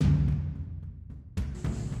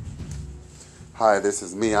Hi, this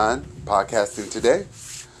is Mian, podcasting today.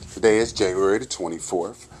 Today is January the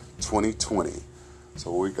 24th, 2020.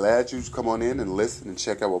 So we're glad you come on in and listen and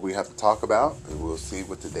check out what we have to talk about, and we'll see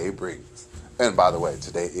what today brings. And by the way,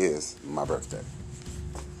 today is my birthday.